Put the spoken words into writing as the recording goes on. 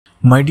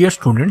My dear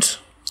students,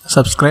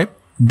 subscribe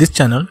this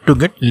channel to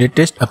get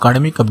latest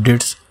academic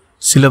updates,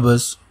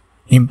 syllabus,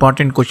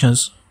 important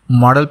questions,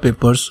 model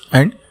papers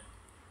and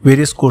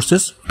various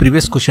courses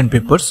previous question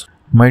papers.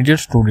 My dear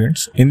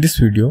students, in this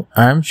video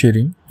I am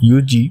sharing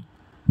UG,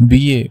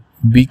 BA,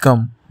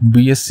 Bcom,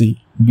 BSc,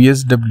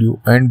 BSW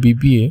and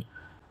BBA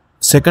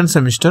second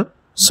semester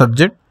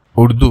subject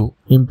Urdu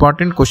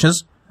important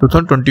questions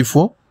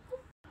 2024.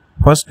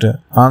 First,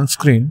 on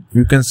screen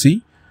you can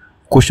see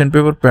question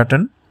paper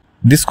pattern.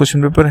 This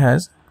question paper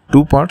has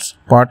two parts,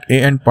 part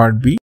A and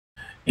part B.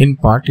 In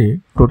part A,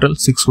 total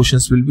 6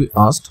 questions will be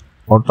asked.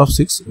 Out of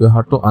 6, you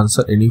have to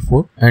answer any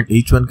 4 and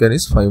each one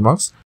carries 5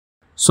 marks.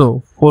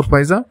 So, 4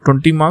 5s are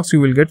 20 marks you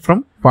will get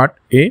from part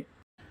A.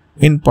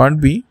 In part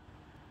B,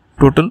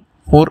 total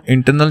 4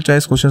 internal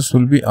choice questions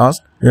will be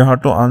asked. You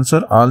have to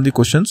answer all the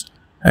questions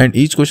and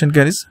each question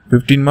carries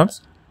 15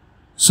 marks.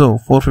 So,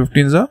 4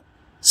 15s are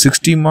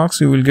 60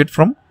 marks you will get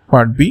from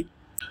part B.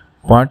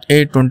 Part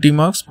A 20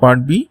 marks,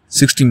 part B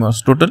 60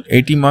 marks. Total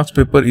 80 marks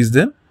paper is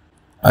there.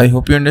 I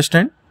hope you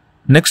understand.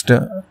 Next,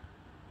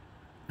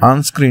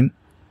 on screen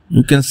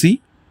you can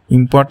see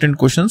important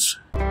questions.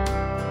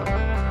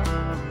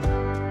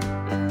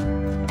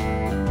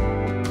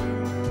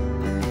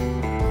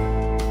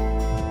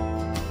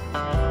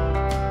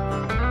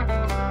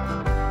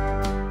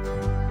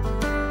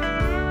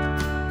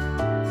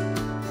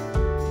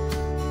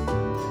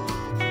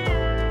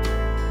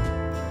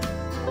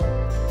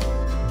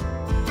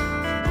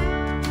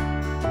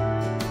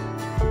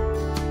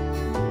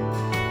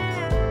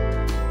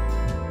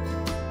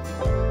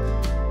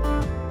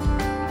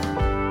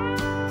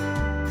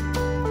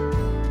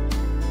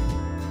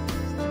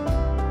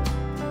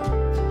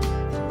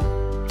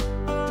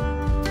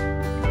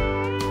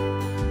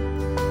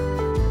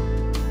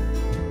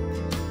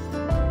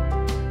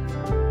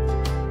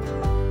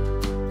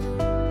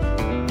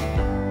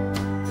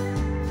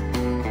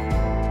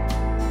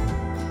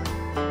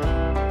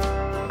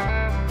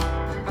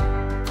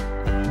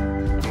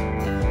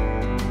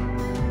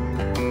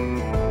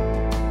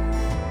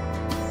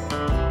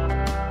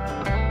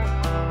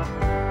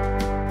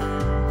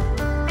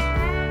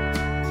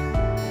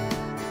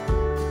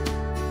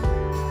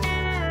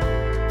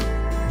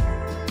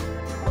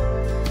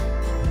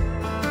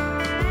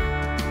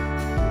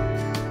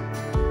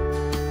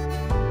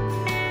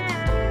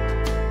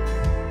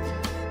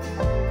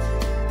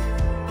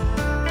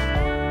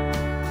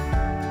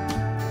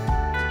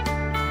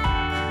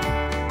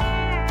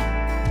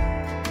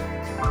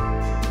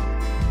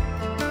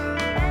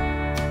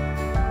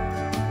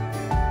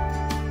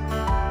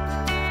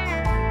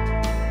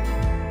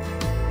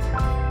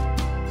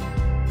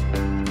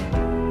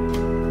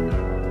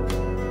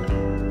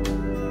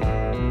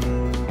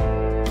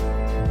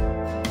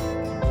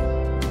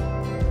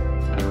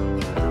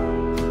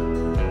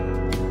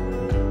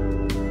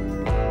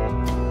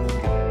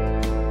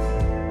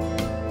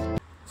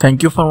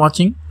 Thank you for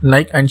watching.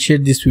 Like and share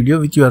this video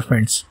with your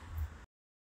friends.